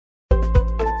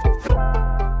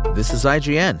This is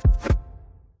IGN.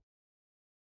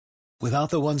 Without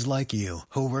the ones like you,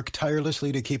 who work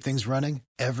tirelessly to keep things running,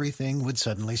 everything would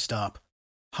suddenly stop.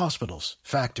 Hospitals,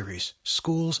 factories,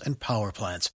 schools, and power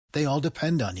plants, they all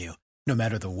depend on you. No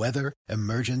matter the weather,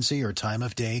 emergency, or time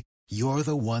of day, you're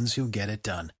the ones who get it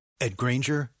done. At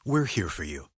Grainger, we're here for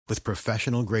you with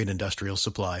professional-grade industrial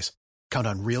supplies. Count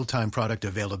on real-time product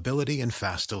availability and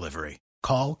fast delivery.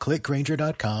 Call,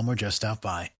 clickgrainger.com, or just stop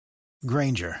by.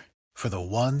 Grainger, for the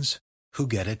ones who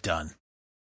get it done.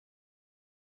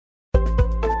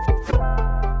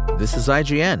 This is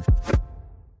IGN.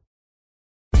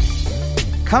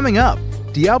 Coming up,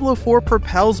 Diablo 4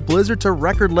 propels Blizzard to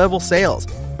record-level sales.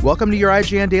 Welcome to your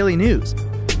IGN Daily News.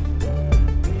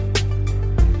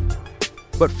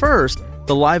 But first,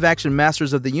 the live-action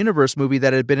Masters of the Universe movie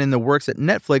that had been in the works at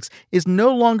Netflix is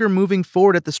no longer moving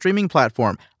forward at the streaming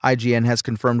platform, IGN has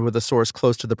confirmed with a source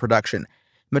close to the production.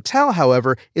 Mattel,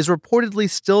 however, is reportedly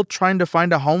still trying to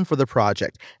find a home for the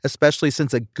project, especially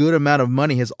since a good amount of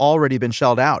money has already been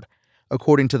shelled out.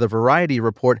 According to the Variety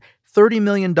report, $30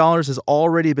 million has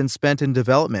already been spent in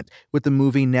development, with the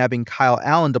movie nabbing Kyle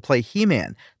Allen to play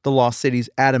He-Man, The Lost City's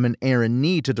Adam and Aaron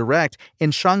Nee to direct,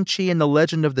 and Shang-Chi and the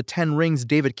Legend of the Ten Rings'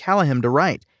 David Callaham to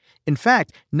write. In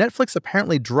fact, Netflix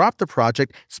apparently dropped the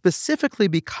project specifically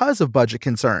because of budget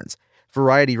concerns.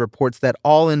 Variety reports that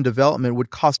all in development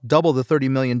would cost double the $30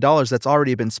 million that's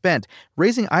already been spent,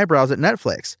 raising eyebrows at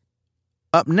Netflix.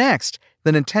 Up next,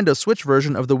 the Nintendo Switch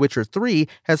version of The Witcher 3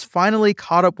 has finally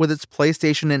caught up with its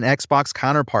PlayStation and Xbox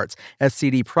counterparts, as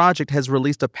CD Projekt has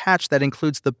released a patch that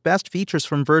includes the best features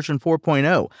from version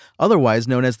 4.0, otherwise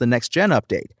known as the Next Gen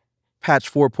update.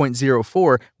 Patch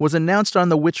 4.04 was announced on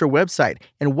the Witcher website,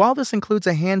 and while this includes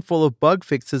a handful of bug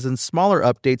fixes and smaller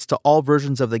updates to all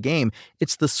versions of the game,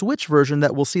 it's the Switch version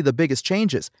that will see the biggest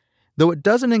changes. Though it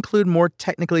doesn't include more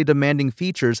technically demanding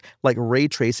features like ray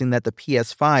tracing that the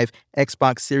PS5,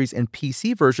 Xbox Series, and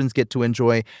PC versions get to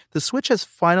enjoy, the Switch has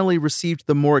finally received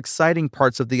the more exciting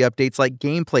parts of the updates like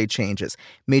gameplay changes,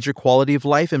 major quality of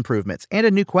life improvements, and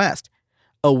a new quest.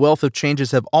 A wealth of changes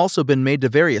have also been made to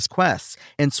various quests,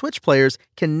 and Switch players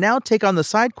can now take on the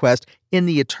side quest In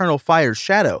the Eternal Fire's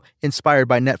Shadow, inspired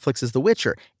by Netflix's The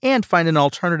Witcher, and find an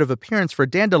alternative appearance for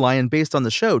Dandelion based on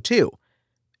the show, too.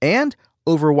 And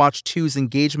Overwatch 2's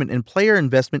engagement and player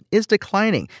investment is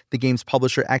declining, the game's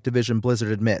publisher Activision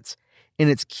Blizzard admits. In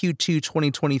its Q2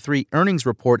 2023 earnings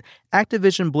report,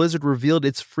 Activision Blizzard revealed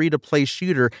its free-to-play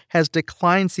shooter has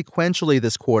declined sequentially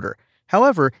this quarter.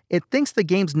 However, it thinks the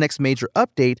game's next major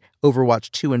update,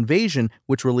 Overwatch 2 Invasion,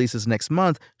 which releases next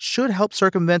month, should help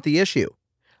circumvent the issue.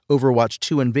 Overwatch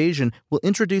 2 Invasion will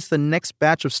introduce the next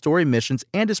batch of story missions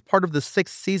and is part of the 6th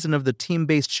season of the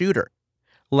team-based shooter.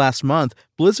 Last month,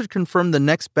 Blizzard confirmed the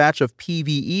next batch of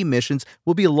PvE missions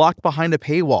will be locked behind a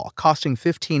paywall, costing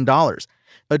 $15.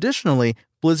 Additionally,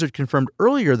 Blizzard confirmed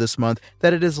earlier this month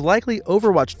that it is likely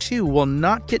Overwatch 2 will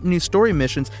not get new story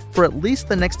missions for at least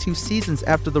the next 2 seasons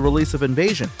after the release of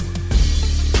Invasion.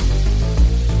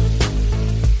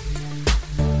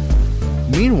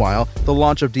 Meanwhile, the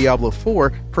launch of Diablo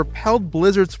 4 propelled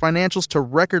Blizzard's financials to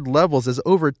record levels as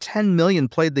over 10 million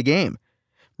played the game.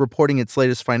 Reporting its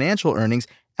latest financial earnings,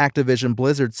 Activision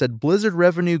Blizzard said Blizzard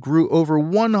revenue grew over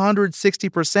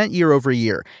 160% year over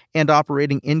year, and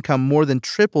operating income more than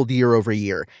tripled year over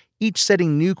year, each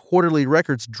setting new quarterly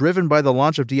records driven by the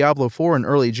launch of Diablo 4 in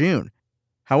early June.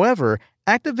 However,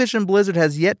 Activision Blizzard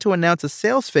has yet to announce a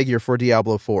sales figure for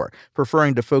Diablo 4,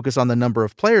 preferring to focus on the number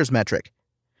of players metric.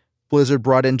 Blizzard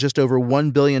brought in just over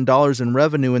 $1 billion in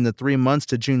revenue in the 3 months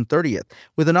to June 30th,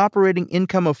 with an operating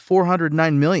income of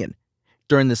 $409 million.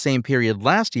 During the same period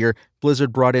last year,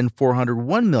 Blizzard brought in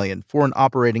 $401 million for an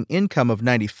operating income of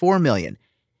 $94 million.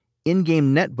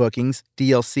 In-game net bookings,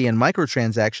 DLC, and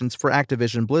microtransactions for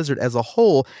Activision Blizzard as a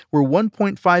whole were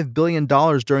 $1.5 billion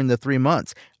during the 3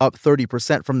 months, up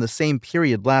 30% from the same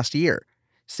period last year.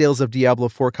 Sales of Diablo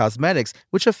 4 cosmetics,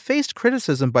 which have faced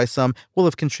criticism by some, will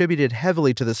have contributed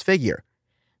heavily to this figure.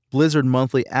 Blizzard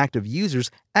monthly active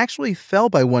users actually fell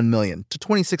by 1 million to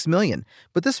 26 million,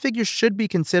 but this figure should be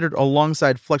considered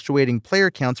alongside fluctuating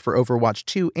player counts for Overwatch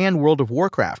 2 and World of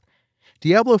Warcraft.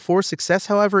 Diablo 4's success,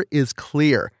 however, is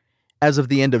clear. As of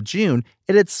the end of June,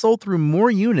 it had sold through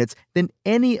more units than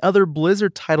any other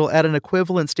Blizzard title at an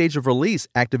equivalent stage of release,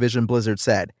 Activision Blizzard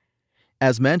said.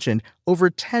 As mentioned, over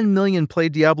 10 million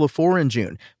played Diablo 4 in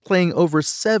June, playing over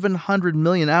 700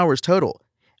 million hours total.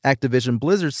 Activision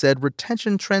Blizzard said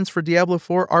retention trends for Diablo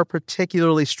 4 are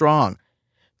particularly strong.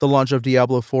 The launch of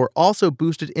Diablo 4 also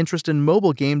boosted interest in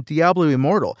mobile game Diablo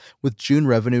Immortal, with June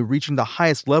revenue reaching the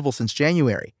highest level since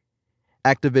January.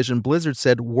 Activision Blizzard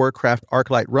said Warcraft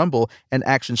Arclight Rumble, an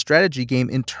action strategy game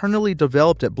internally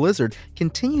developed at Blizzard,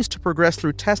 continues to progress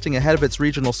through testing ahead of its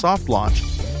regional soft launch.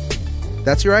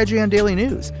 That's your IGN Daily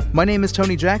News. My name is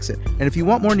Tony Jackson, and if you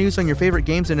want more news on your favorite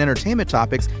games and entertainment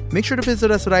topics, make sure to visit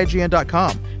us at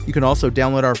IGN.com. You can also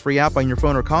download our free app on your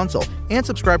phone or console and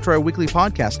subscribe to our weekly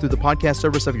podcast through the podcast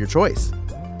service of your choice.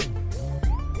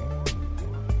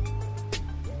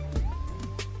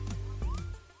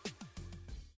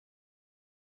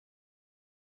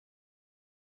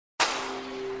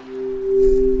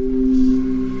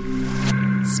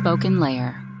 Spoken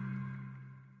Layer.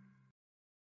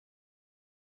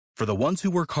 For the ones who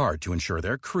work hard to ensure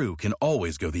their crew can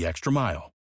always go the extra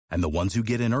mile, and the ones who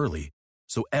get in early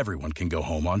so everyone can go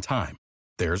home on time,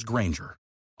 there's Grainger,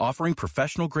 offering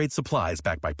professional-grade supplies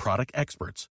backed by product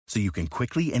experts so you can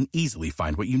quickly and easily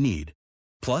find what you need.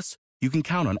 Plus, you can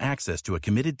count on access to a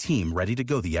committed team ready to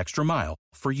go the extra mile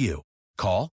for you.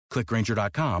 Call, click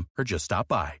Grainger.com, or just stop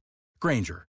by.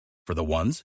 Grainger, for the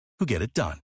ones who get it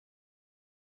done.